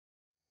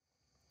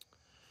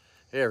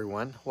Hey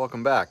everyone,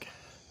 welcome back.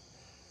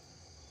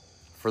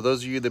 For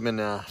those of you that have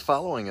been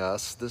following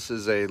us, this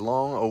is a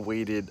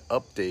long-awaited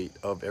update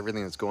of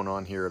everything that's going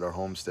on here at our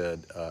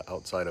homestead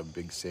outside of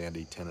Big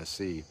Sandy,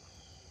 Tennessee.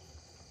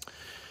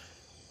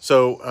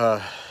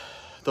 So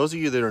those of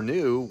you that are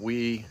new,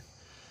 we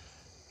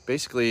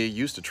basically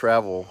used to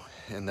travel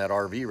in that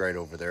RV right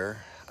over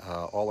there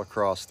all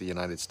across the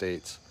United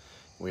States.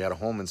 We had a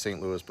home in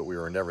St. Louis, but we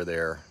were never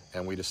there,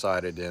 and we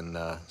decided in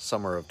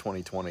summer of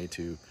 2020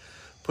 to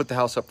put the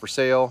house up for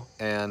sale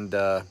and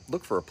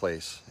look for a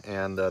place.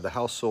 And the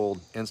house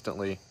sold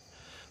instantly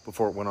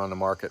before it went on the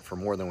market for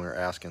more than we were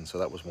asking, so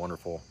that was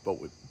wonderful.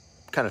 But it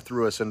kind of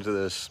threw us into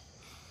this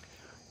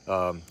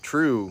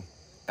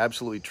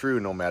absolutely true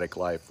nomadic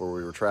life where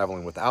we were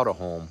traveling without a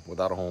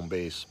home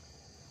base.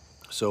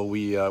 So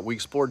we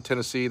explored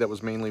Tennessee. That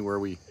was mainly where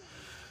we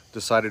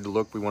decided to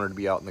look. We wanted to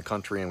be out in the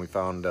country, and we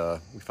found a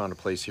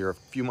place here a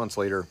few months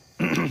later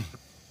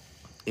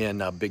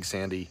in Big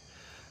Sandy,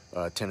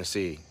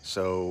 Tennessee.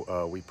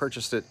 So we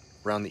purchased it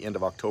around the end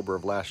of October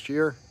of last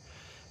year,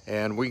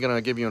 and we're going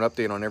to give you an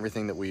update on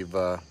everything that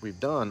we've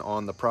done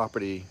on the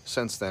property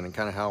since then, and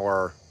kind of how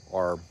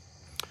our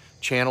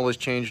channel has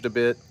changed a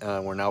bit.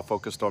 We're now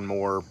focused on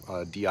more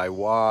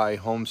DIY,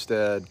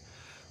 homestead,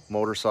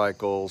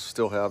 motorcycles,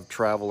 still have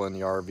travel in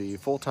the RV,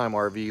 full-time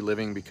RV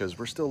living, because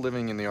we're still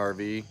living in the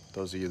RV.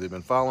 Those of you that have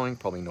been following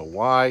probably know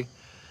why,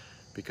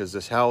 because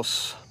this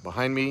house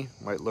behind me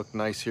might look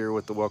nice here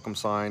with the welcome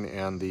sign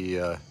and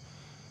the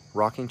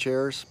rocking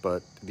chairs,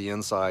 but the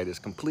inside is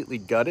completely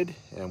gutted,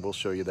 and we'll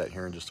show you that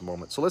here in just a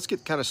moment. So let's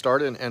get kind of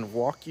started and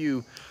walk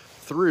you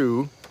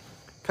through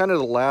kind of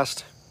the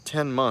last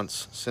 10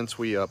 months since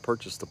we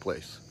purchased the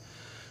place.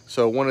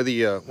 So one of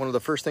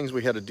the first things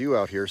we had to do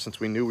out here,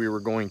 since we knew we were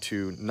going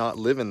to not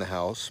live in the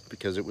house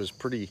because it was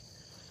pretty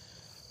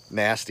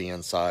nasty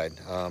inside.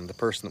 The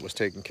person that was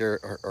taking care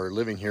or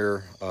living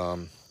here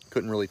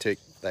couldn't really take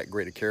that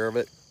great a care of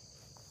it.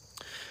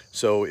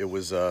 So it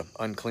was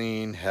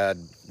unclean, had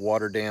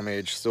water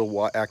damage,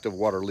 still active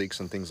water leaks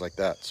and things like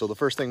that. So the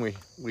first thing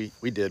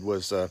we did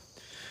was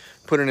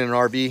put it in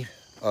RV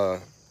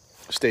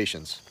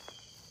stations.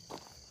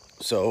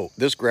 So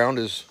this ground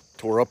is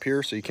tore up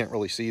here, so you can't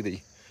really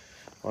see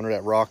under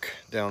that rock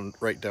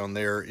right down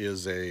there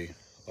is a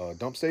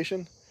dump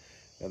station.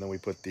 And then we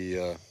put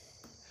the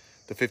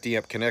 50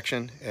 amp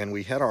connection, and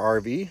we had our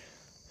RV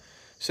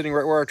sitting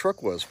right where our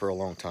truck was for a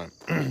long time.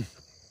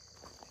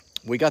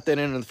 We got that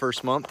in the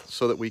first month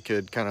so that we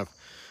could kind of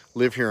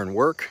live here and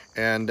work,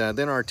 and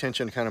then our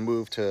attention kind of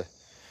moved to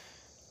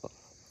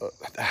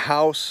the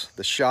house,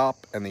 the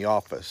shop, and the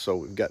office. So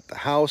we've got the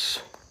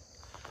house,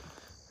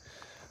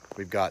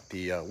 we've got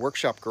the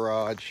workshop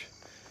garage,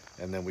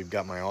 and then we've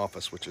got my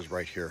office, which is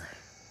right here.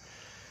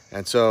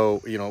 And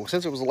so, you know,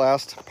 since it was the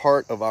last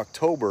part of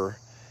October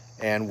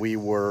and we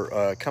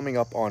were coming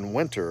up on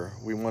winter,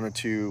 we wanted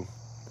to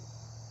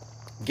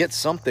get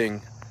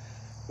something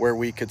where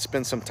we could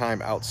spend some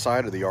time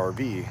outside of the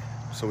RV.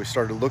 So we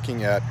started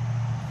looking at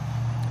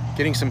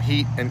getting some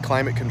heat and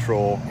climate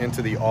control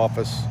into the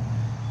office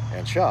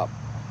and shop.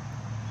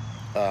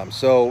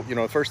 So, you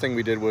know, the first thing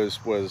we did was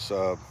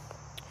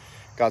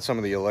got some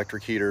of the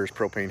electric heaters,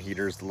 propane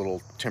heaters, the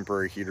little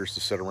temporary heaters to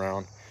sit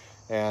around.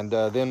 And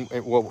then,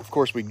 well, of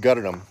course, we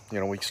gutted them.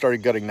 You know, we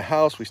started gutting the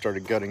house, we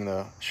started gutting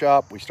the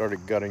shop, we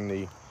started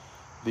gutting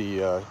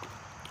the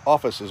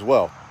office as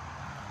well.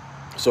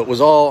 So it was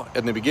all,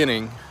 in the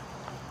beginning,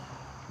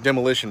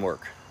 demolition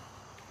work.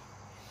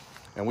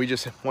 And we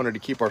just wanted to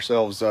keep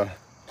ourselves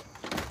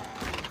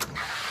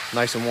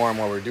nice and warm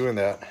while we were doing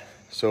that.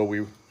 So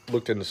we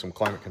looked into some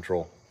climate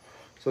control.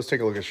 So let's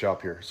take a look at the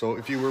shop here. So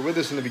if you were with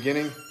us in the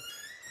beginning,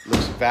 it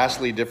looks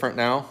vastly different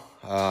now.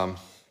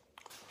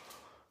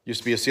 Used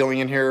to be a ceiling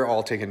in here,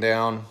 all taken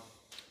down.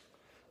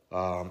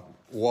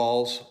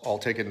 Walls all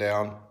taken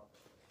down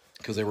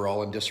because they were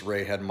all in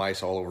disarray, had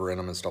mice all over in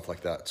them and stuff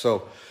like that.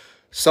 So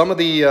some of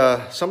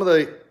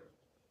the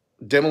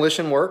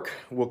demolition work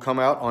will come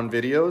out on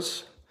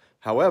videos.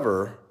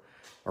 However,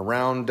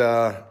 around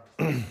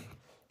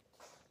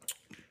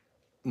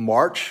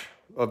March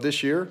of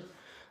this year,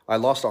 I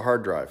lost a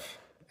hard drive,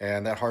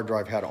 and that hard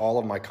drive had all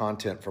of my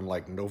content from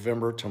like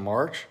November to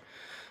March.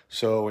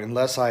 So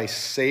unless I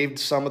saved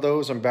some of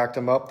those and backed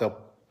them up,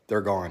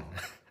 they're gone,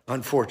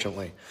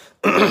 unfortunately.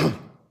 So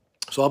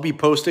I'll be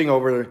posting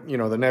over, you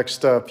know, the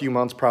next few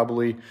months,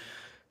 probably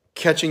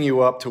catching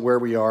you up to where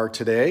we are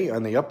today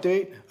on the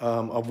update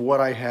of what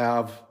I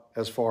have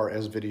as far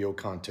as video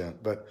content.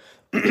 But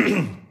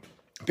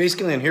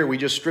basically in here, we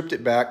just stripped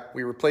it back.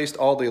 We replaced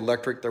all the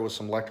electric. There was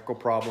some electrical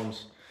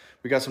problems.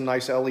 We got some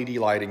nice LED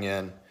lighting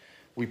in.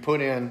 We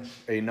put in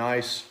a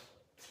nice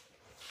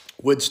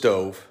wood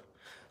stove,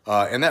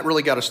 and that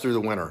really got us through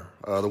the winter,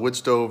 the wood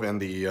stove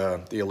and the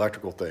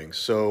electrical things.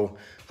 So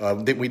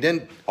we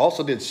then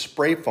also did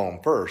spray foam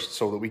first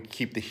so that we could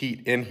keep the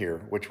heat in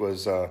here, which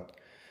was,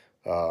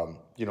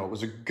 you know, it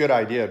was a good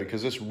idea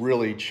because this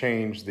really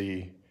changed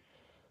the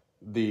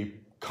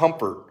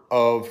comfort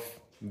of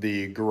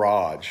the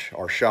garage,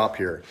 our shop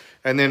here.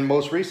 And then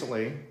most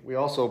recently, we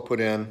also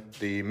put in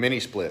the mini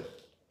split.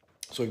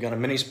 So we've got a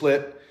mini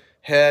split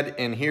head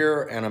in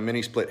here and a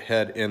mini split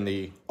head in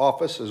the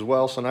office as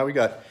well. So now we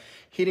got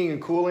heating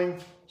and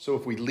cooling. So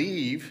if we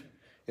leave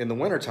in the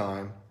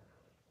wintertime,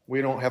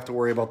 we don't have to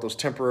worry about those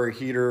temporary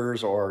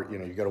heaters, or, you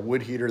know, you got a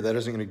wood heater that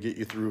isn't going to get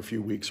you through a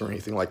few weeks or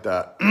anything like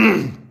that.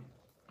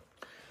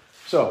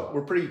 So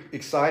we're pretty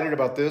excited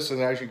about this.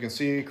 And as you can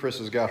see, Chris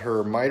has got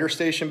her miter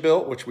station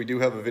built, which we do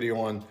have a video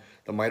on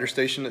the miter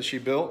station that she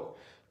built.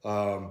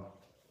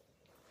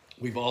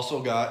 We've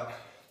also got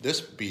this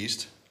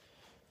beast.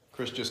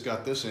 Chris just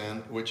got this in,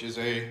 which is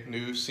a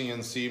new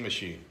CNC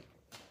machine.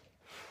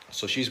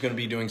 So she's going to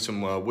be doing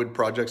some wood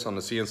projects on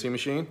the CNC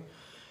machine.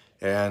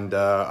 And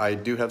I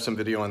do have some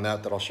video on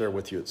that I'll share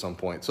with you at some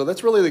point. So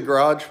that's really the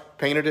garage.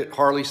 Painted it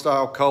Harley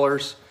style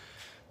colors.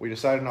 We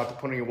decided not to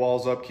put any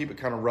walls up, keep it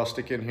kind of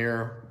rustic in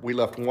here. We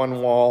left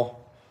one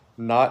wall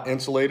not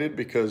insulated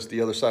because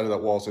the other side of that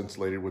wall is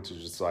insulated, which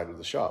is the side of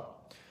the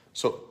shop.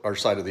 So, our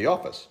side of the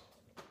office.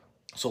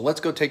 So let's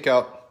go check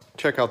out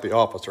the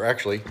office, or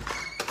actually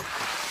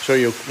show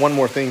you one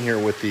more thing here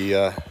with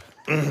the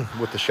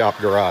with the shop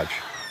garage.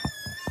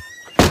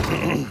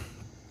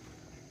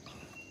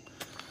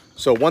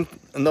 So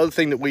another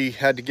thing that we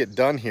had to get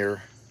done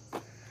here,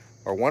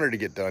 or wanted to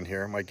get done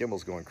here, my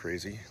gimbal's going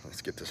crazy.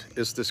 Let's get this.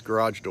 Is this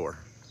garage door.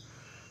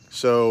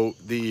 So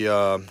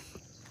the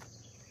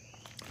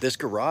this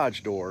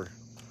garage door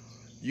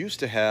used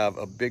to have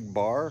a big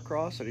bar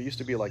across it. It used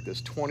to be like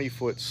this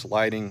 20-foot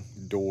sliding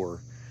door,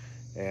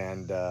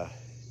 and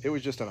it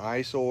was just an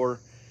eyesore.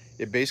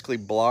 It basically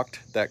blocked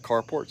that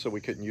carport, so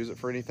we couldn't use it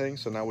for anything.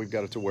 So now we've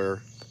got it to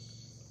where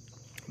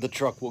the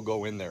truck will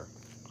go in there.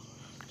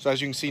 So as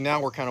you can see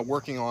now, we're kind of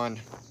working on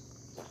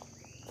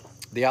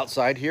the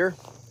outside here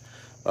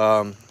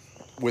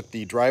with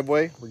the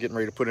driveway. We're getting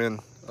ready to put in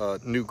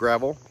new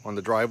gravel on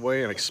the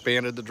driveway and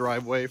expanded the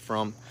driveway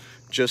from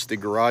just the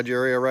garage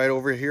area right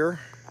over here.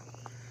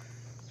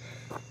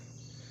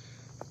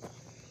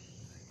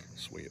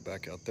 Sway it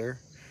back out there.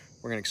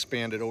 We're going to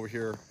expand it over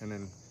here and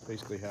then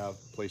basically have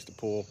a place to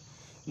pull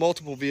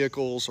multiple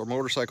vehicles, or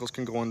motorcycles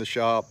can go in the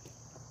shop,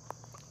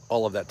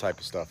 all of that type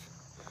of stuff.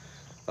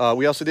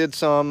 We also did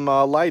some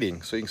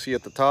lighting. So you can see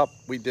at the top,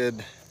 we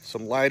did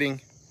some lighting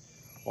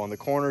on the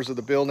corners of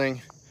the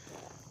building.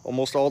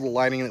 Almost all the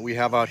lighting that we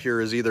have out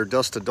here is either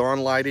dusk to dawn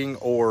lighting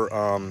or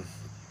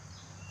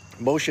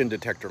motion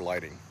detector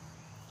lighting.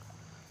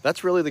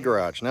 That's really the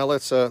garage. Now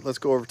let's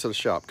go over to the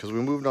shop, because we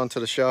moved on to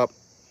the shop.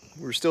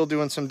 We're still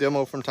doing some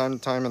demo from time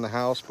to time in the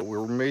house, but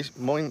we're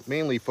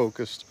mainly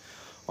focused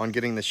on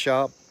getting the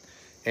shop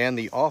and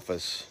the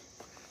office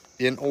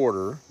in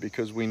order,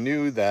 because we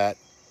knew that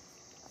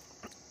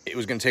it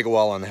was going to take a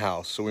while on the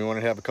house. So we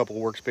wanted to have a couple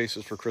of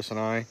workspaces for Chris and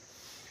I.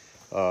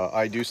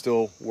 I do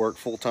still work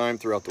full-time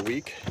throughout the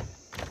week,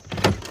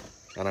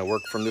 and I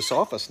work from this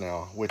office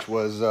now, which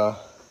was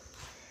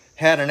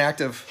had an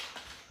active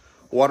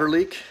water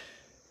leak,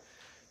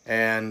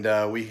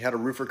 and we had a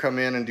roofer come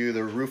in and do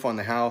the roof on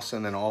the house,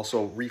 and then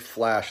also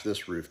reflash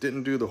this roof.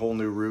 Didn't do the whole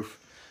new roof,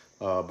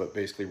 but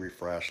basically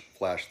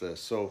reflash this.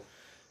 So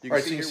you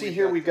can see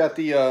here we've got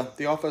the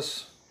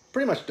office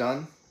pretty much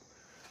done.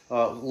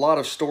 A lot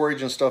of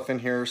storage and stuff in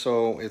here,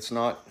 so it's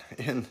not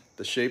in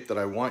the shape that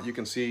I want. You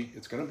can see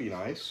it's going to be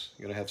nice.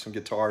 You're going to have some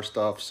guitar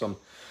stuff, some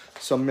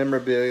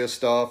memorabilia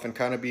stuff, and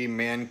kind of be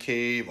man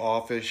cave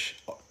office,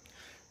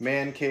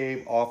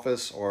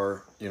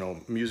 or, you know,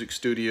 music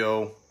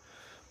studio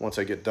once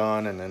I get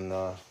done. And then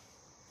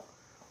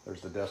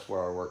there's the desk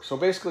where I work. So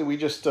basically we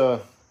just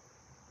took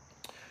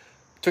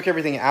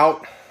everything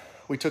out.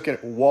 We took a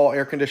wall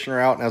air conditioner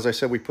out, and as I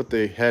said, we put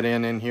the head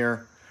in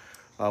here.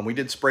 We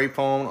did spray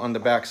foam on the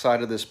back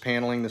side of this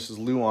paneling. This is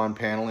Luan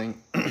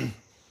paneling.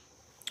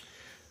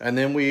 And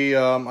then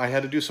I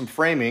had to do some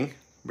framing,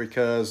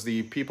 because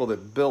the people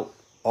that built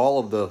all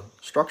of the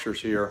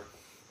structures here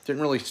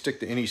didn't really stick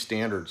to any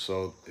standards.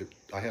 So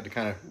I had to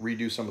kind of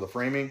redo some of the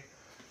framing.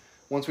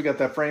 Once we got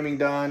that framing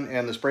done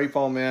and the spray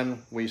foam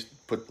in, we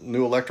put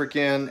new electric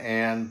in,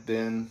 and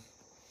then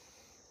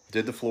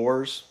did the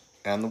floors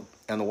and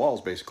the walls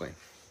basically.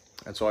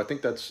 And so I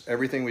think that's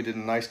everything. We did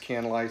nice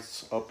can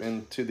lights up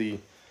into the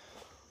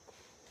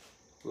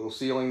little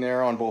ceiling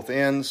there on both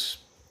ends.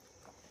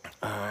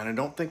 And I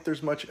don't think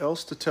there's much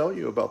else to tell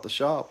you about the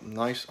shop.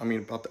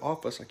 About the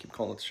office. I keep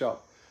calling it the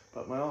shop.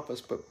 About my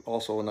office, but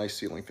also a nice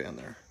ceiling fan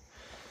there.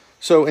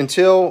 So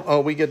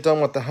until we get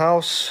done with the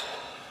house,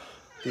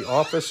 the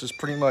office is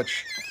pretty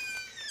much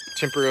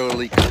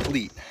temporarily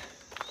complete.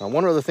 Now,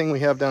 one other thing we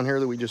have down here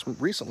that we just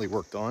recently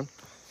worked on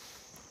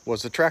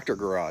was the tractor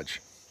garage.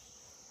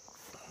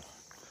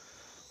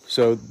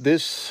 So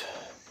this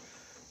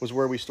was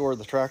where we stored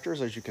the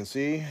tractors, as you can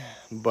see.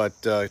 But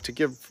to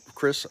give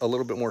Chris a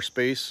little bit more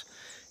space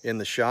in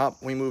the shop,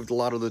 we moved a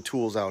lot of the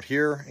tools out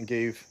here and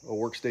gave a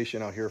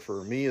workstation out here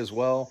for me as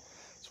well.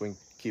 So we can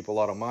keep a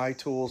lot of my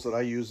tools that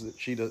I use that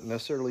she doesn't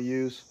necessarily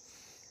use,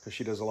 because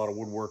she does a lot of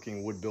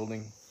woodworking, wood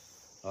building,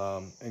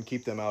 and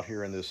keep them out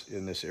here in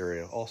this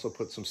area. Also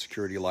put some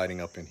security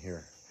lighting up in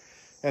here.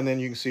 And then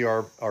you can see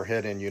our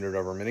head-end unit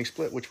of our mini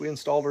split, which we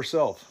installed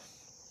ourselves.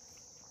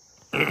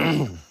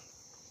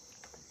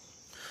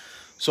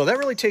 So that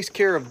really takes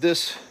care of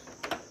this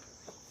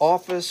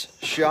office,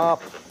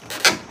 shop,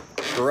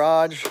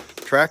 garage,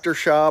 tractor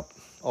shop,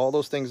 all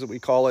those things that we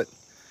call it.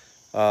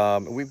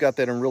 We've got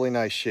that in really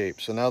nice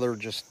shape. So now they're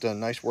just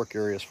nice work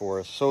areas for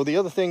us. So the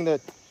other thing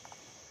that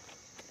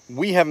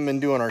we haven't been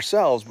doing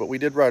ourselves, but we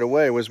did right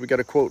away, was we got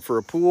a quote for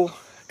a pool,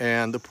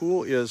 and the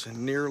pool is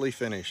nearly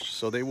finished.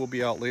 So they will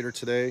be out later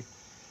today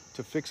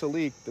to fix a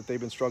leak that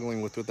they've been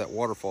struggling with that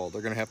waterfall.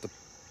 They're gonna have to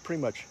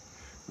pretty much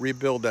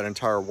rebuild that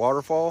entire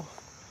waterfall.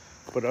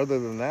 But other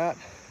than that,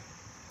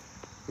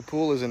 the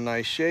pool is in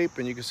nice shape.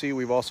 And you can see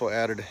we've also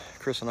added,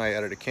 Chris and I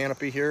added a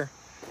canopy here.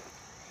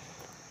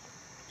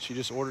 She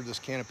just ordered this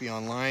canopy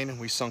online.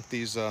 We sunk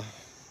these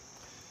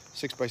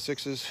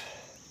 6x6s,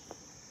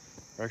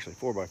 or actually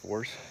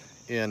 4x4s,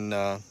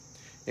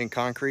 in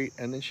concrete,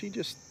 and then she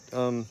just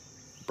burnt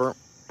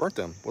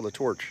them with a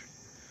torch.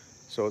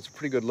 So it's a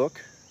pretty good look.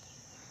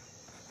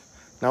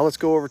 Now let's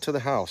go over to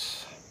the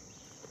house.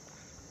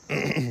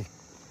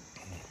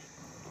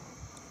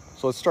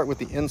 So let's start with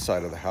the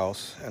inside of the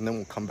house, and then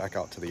we'll come back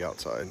out to the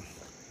outside.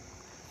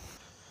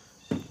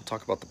 We'll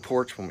talk about the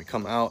porch when we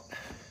come out.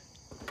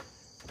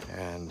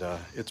 And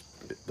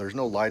there's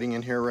no lighting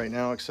in here right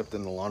now except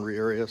in the laundry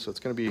area, so it's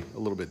going to be a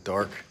little bit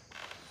dark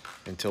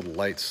until the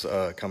lights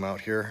come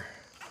out here.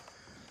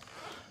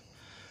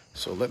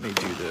 So let me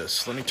do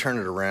this. Let me turn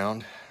it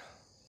around.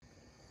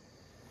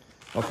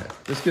 Okay,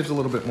 this gives a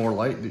little bit more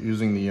light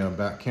using the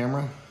back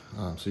camera,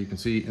 so you can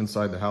see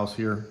inside the house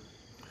here.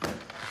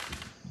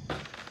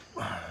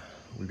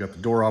 We've got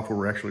the door off where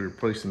we're actually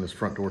replacing this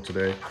front door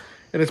today,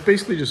 and it's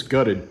basically just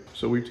gutted.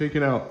 So we've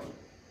taken out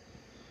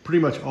pretty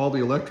much all the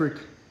electric,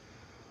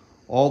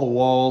 all the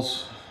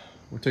walls.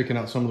 We're taking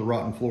out some of the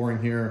rotten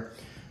flooring here.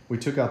 We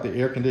took out the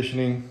air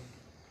conditioning,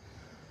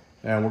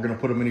 and we're gonna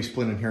put a mini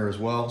split in here as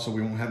well, so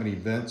we won't have any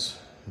vents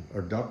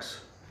or ducts,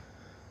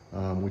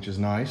 which is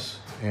nice.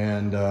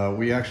 And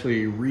we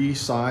actually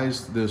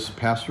resized this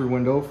pass-through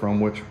window from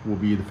which will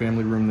be the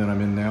family room that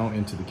I'm in now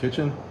into the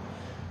kitchen.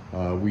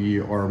 We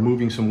are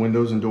moving some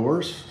windows and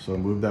doors, so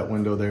move that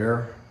window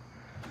there.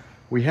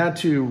 We had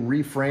to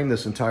reframe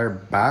this entire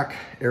back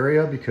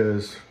area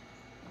because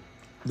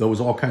there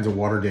was all kinds of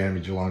water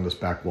damage along this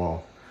back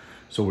wall.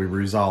 So we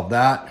resolved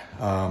that.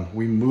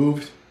 We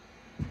moved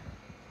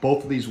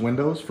both of these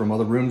windows from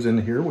other rooms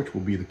in here, which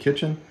will be the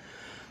kitchen.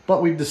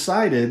 But we've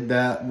decided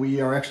that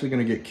we are actually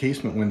going to get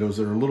casement windows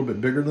that are a little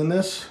bit bigger than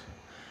this.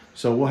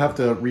 So we'll have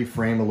to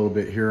reframe a little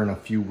bit here in a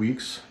few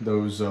weeks.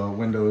 Those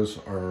windows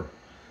are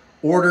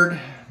ordered,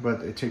 but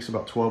it takes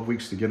about 12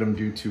 weeks to get them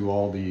due to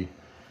all the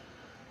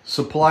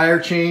supplier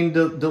chain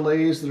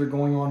delays that are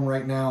going on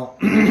right now.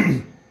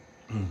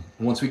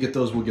 Once we get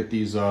those, we'll get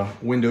these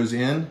windows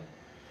in.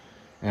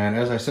 And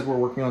as I said, we're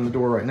working on the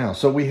door right now.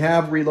 So we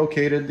have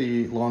relocated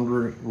the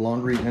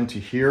laundry into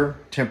here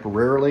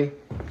temporarily.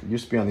 It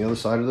used to be on the other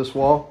side of this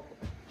wall.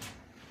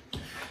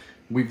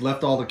 We've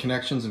left all the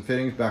connections and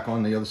fittings back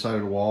on the other side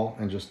of the wall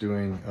and just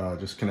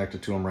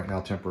connected to them right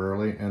now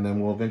temporarily. And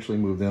then we'll eventually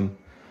move them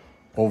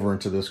over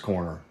into this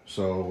corner.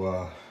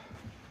 So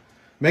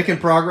making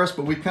progress,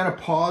 but we've kind of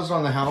paused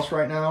on the house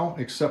right now,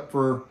 except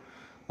for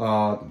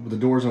the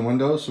doors and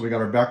windows. So we got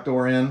our back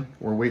door in.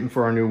 We're waiting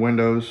for our new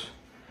windows.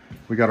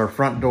 We got our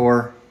front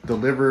door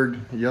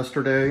delivered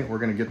yesterday. We're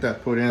going to get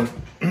that put in.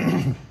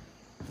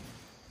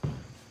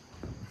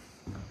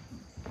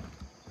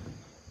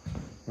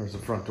 There's the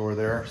front door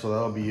there. So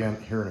that'll be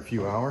in here in a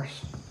few hours.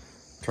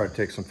 Try to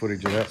take some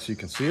footage of that so you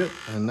can see it.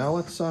 And now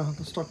let's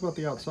talk about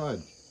the outside.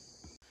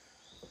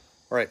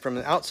 All right, from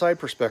the outside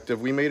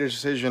perspective, we made a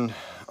decision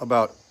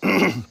about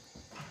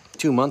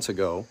 2 months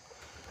ago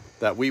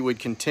that we would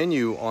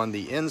continue on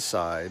the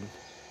inside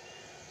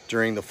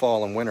during the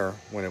fall and winter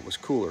when it was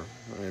cooler.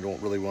 I mean, I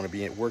don't really want to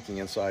be working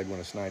inside when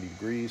it's 90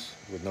 degrees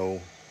with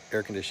no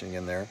air conditioning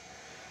in there.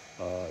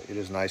 It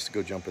is nice to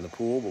go jump in the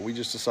pool, but we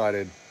just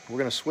decided we're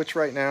going to switch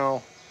right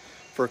now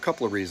for a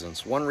couple of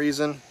reasons. One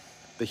reason,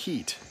 the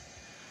heat.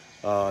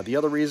 The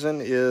other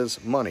reason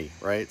is money,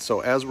 right?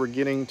 So as we're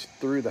getting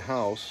through the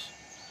house,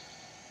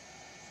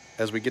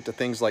 as we get to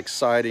things like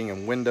siding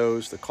and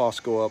windows, the costs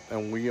go up,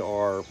 and we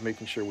are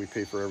making sure we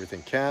pay for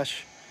everything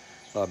cash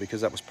because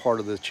that was part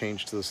of the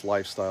change to this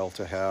lifestyle,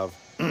 to have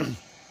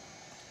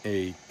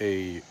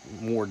a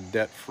more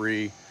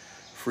debt-free,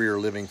 freer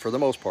living for the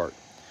most part.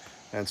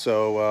 And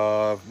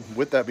so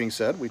with that being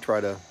said, we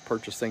try to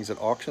purchase things at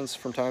auctions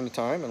from time to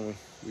time, and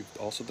we've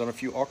also done a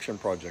few auction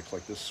projects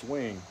like this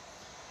swing.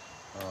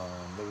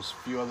 There's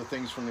a few other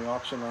things from the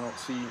auction. I don't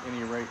see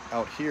any right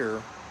out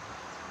here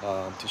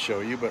to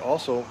show you, but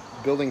also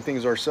building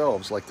things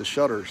ourselves like the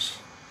shutters,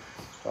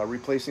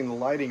 replacing the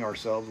lighting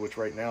ourselves, which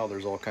right now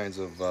there's all kinds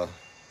of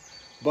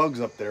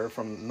bugs up there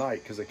from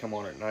night because they come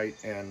on at night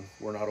and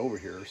we're not over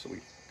here, so we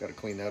got to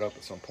clean that up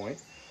at some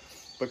point.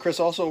 But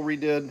Chris also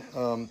redid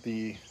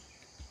the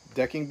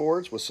decking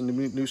boards with some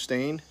new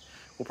stain.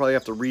 We'll probably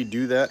have to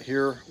redo that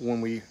here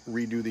when we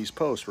redo these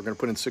posts. We're going to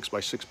put in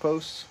 6x6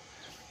 posts.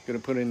 Going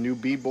to put in new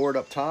beadboard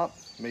up top,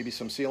 maybe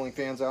some ceiling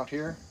fans out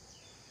here,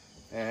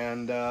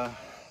 and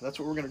that's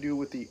what we're going to do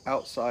with the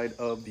outside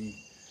of the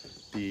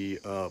the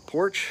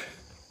porch.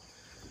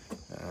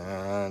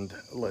 And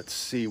let's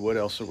see, what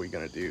else are we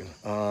gonna do?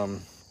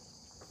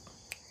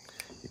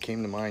 It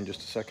came to mind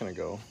just a second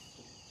ago.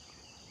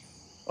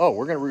 Oh,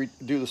 we're gonna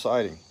redo the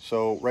siding.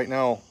 So right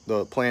now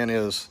the plan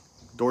is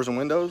doors and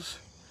windows,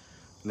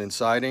 and then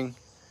siding,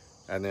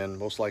 and then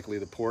most likely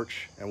the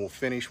porch, and we'll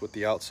finish with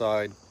the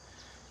outside.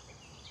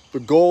 The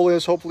goal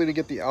is hopefully to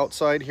get the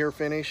outside here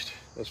finished,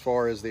 as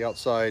far as the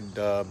outside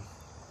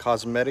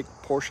cosmetic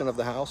portion of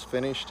the house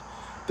finished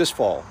this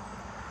fall.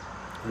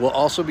 We'll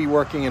also be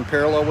working in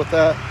parallel with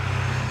that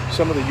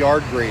some of the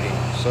yard grading.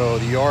 So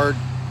the yard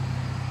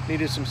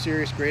needed some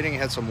serious grading. It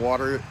had some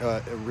water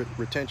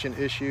retention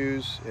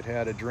issues. It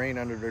had a drain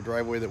under the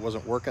driveway that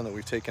wasn't working that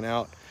we've taken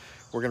out.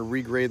 We're going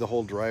to regrade the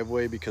whole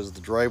driveway because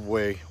the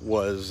driveway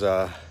was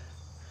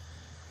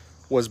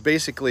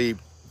basically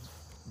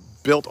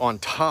built on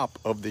top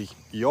of the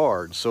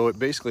yard. So it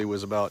basically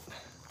was about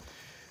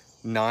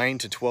 9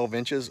 to 12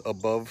 inches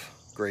above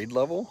grade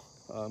level.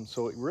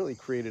 So it really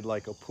created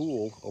like a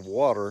pool of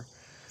water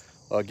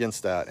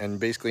against that. And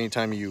basically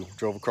anytime you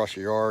drove across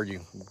your yard, you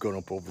go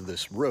up over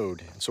this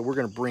road. And so we're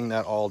going to bring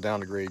that all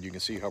down to grade. You can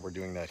see how we're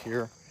doing that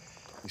here.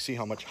 You see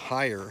how much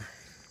higher,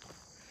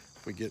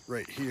 if we get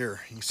right here,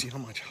 you can see how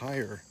much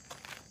higher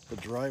the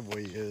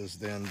driveway is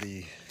than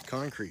the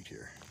concrete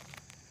here.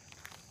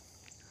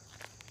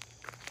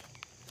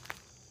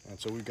 And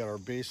so we've got our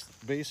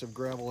base of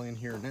gravel in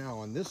here now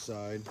on this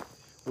side,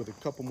 with a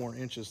couple more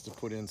inches to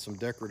put in some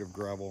decorative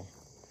gravel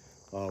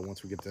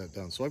once we get that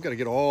done. So I've got to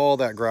get all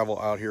that gravel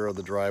out here of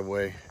the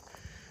driveway,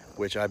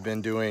 which I've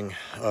been doing.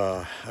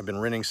 I've been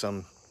renting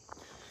some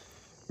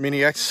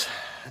Mini X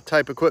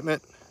type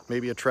equipment,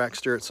 maybe a track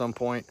steer at some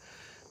point.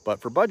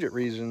 But for budget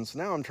reasons,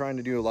 now I'm trying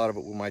to do a lot of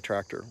it with my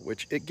tractor,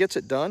 which it gets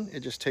it done. It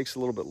just takes a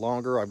little bit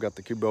longer. I've got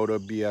the Kubota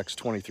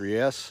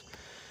BX23S,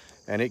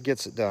 and it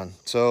gets it done.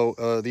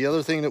 So the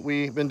other thing that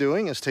we've been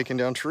doing is taking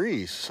down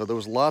trees. So there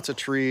was lots of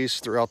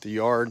trees throughout the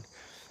yard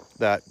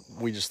that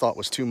we just thought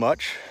was too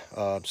much.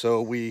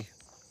 So we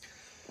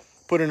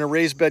put in a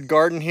raised bed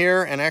garden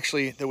here, and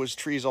actually there was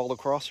trees all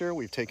across here.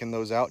 We've taken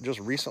those out just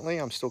recently.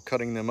 I'm still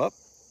cutting them up.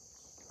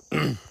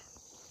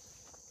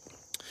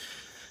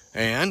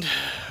 And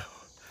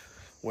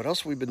what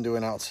else we've been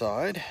doing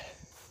outside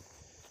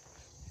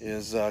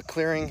is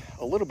clearing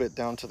a little bit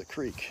down to the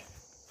creek.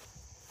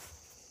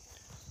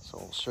 So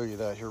I'll show you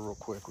that here real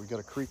quick. We've got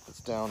a creek that's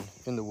down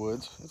in the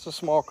woods. It's a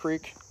small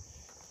creek.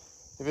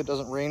 If it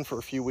doesn't rain for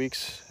a few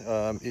weeks,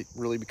 it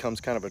really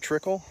becomes kind of a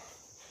trickle.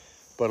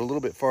 But a little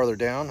bit farther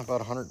down, about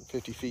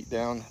 150 feet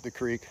down the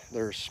creek,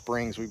 there's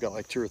springs. We've got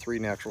like 2 or 3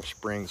 natural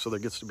springs, so there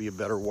gets to be a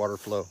better water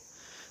flow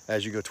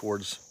as you go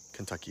towards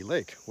Kentucky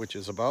Lake, which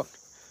is about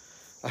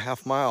a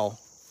half mile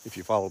if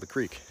you follow the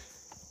creek.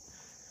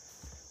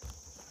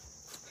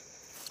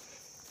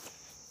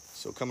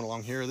 So coming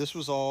along here, this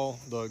was all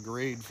the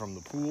grade from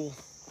the pool.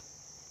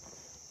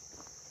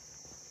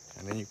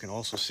 And then you can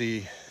also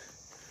see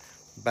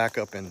back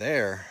up in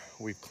there,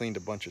 we've cleaned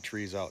a bunch of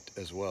trees out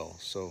as well.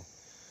 So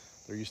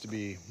there used to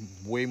be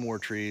way more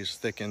trees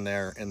thick in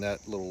there, in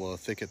that little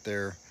thicket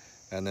there.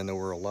 And then there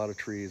were a lot of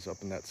trees up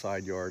in that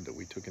side yard that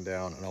we took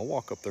down. And I'll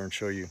walk up there and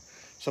show you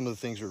some of the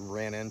things we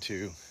ran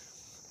into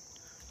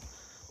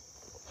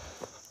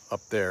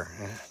up there.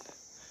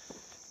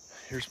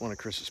 Here's one of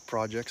Chris's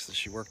projects that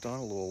she worked on,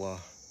 a little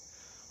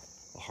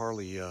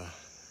Harley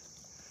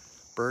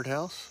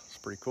birdhouse. It's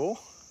pretty cool.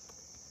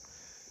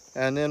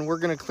 And then we're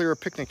going to clear a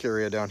picnic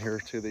area down here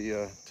to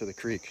the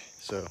creek.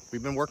 So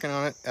we've been working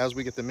on it as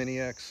we get the Mini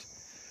X,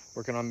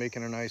 working on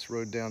making a nice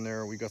road down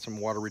there. We got some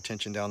water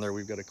retention down there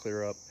we've got to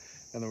clear up,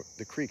 and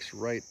the creek's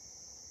right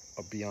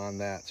up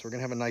beyond that. So we're going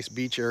to have a nice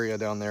beach area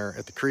down there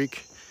at the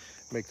creek,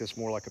 make this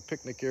more like a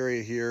picnic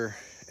area here.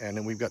 And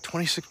then we've got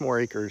 26 more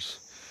acres,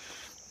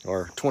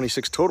 or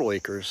 26 total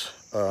acres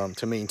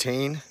to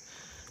maintain.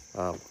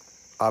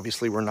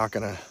 Obviously we're not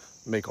going to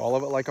make all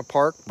of it like a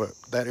park, but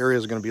that area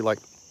is going to be like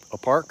a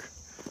park.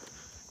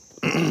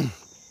 And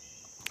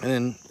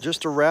then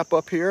just to wrap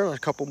up here, a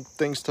couple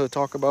things to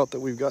talk about that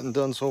we've gotten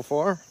done so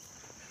far.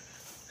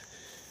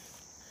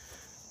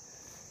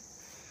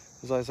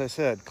 As I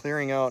said,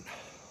 clearing out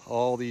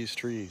all these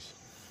trees.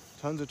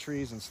 Tons of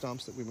trees and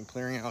stumps that we've been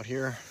clearing out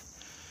here.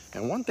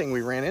 And one thing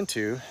we ran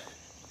into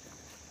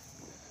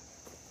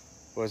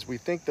was, we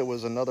think there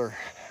was another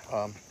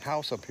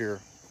house up here,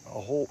 a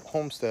whole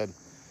homestead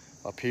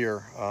up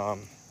here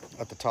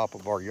at the top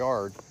of our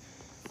yard.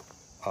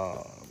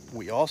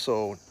 We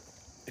also,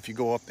 if you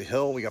go up the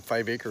hill, we got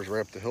 5 acres right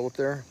up the hill up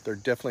there. There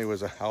definitely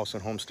was a house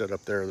and homestead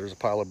up there. There's a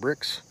pile of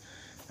bricks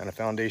and a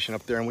foundation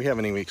up there, and we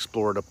haven't even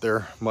explored up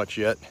there much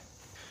yet.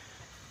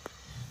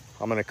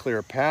 I'm gonna clear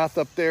a path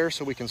up there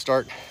so we can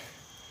start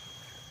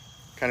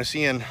kind of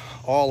seeing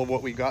all of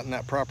what we got in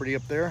that property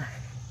up there.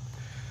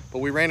 But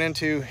we ran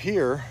into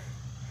here,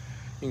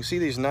 you can see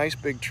these nice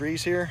big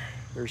trees here.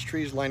 There's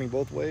trees lining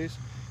both ways,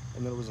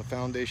 and there was a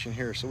foundation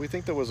here. So we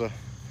think there was a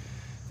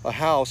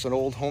house, an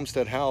old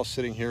homestead house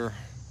sitting here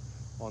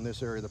on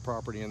this area of the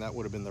property, and that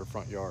would have been their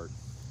front yard.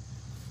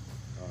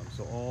 So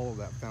So all of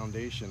that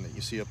foundation that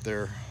you see up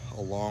there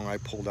along, I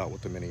pulled out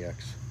with the Mini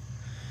X.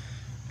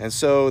 And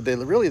so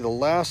really the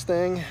last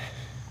thing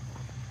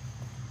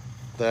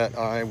that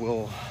I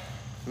will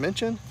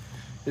mention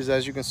is,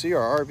 as you can see,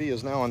 our RV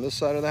is now on this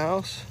side of the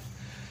house.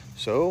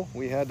 So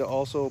we had to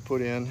also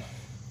put in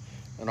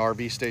an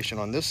RV station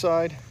on this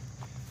side.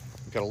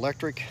 We've got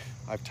electric.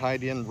 I've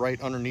tied in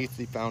right underneath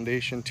the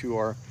foundation to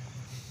our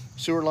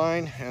sewer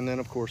line, and then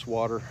of course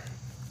water.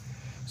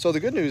 So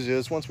the good news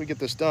is, once we get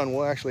this done,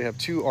 we'll actually have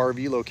 2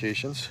 RV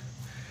locations.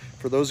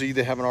 For those of you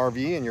that have an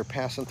RV and you're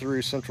passing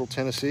through central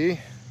Tennessee, you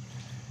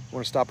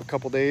want to stop a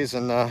couple days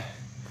and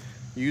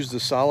use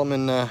the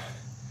Solomon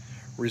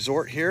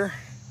resort here,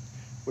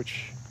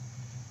 which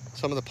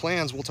some of the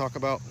plans we'll talk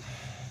about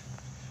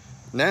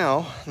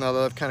now that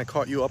I've kind of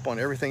caught you up on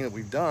everything that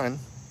we've done.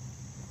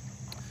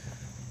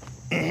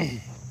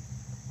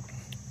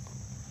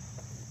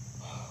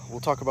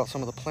 We'll talk about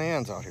some of the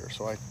plans out here.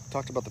 So I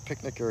talked about the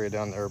picnic area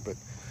down there, but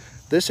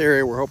this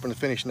area we're hoping to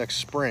finish next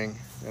spring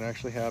and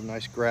actually have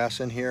nice grass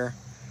in here.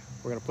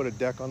 We're going to put a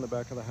deck on the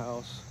back of the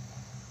house,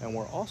 and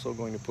we're also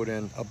going to put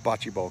in a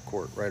bocce ball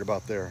court right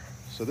about there.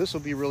 So this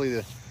will be really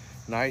the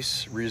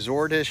nice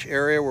resort-ish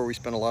area where we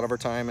spend a lot of our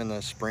time in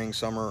the spring,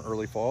 summer,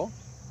 early fall.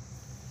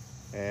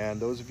 And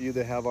those of you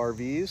that have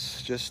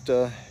RVs, just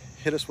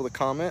hit us with a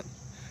comment.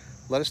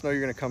 Let us know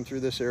you're going to come through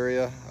this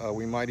area.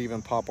 We might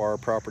even pop our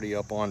property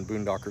up on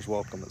Boondockers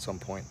Welcome at some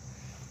point.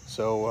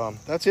 So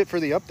that's it for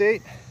the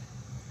update.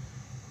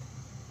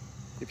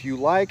 If you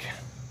like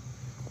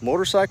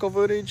motorcycle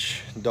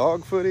footage,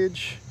 dog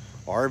footage,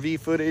 RV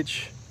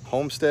footage,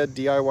 homestead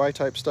DIY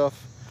type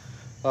stuff,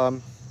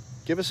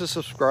 give us a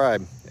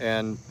subscribe,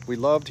 and we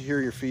love to hear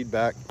your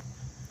feedback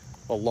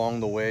along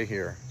the way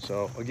here.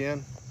 So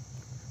again,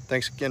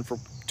 thanks again for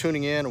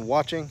tuning in and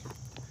watching.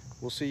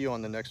 We'll see you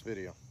on the next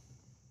video.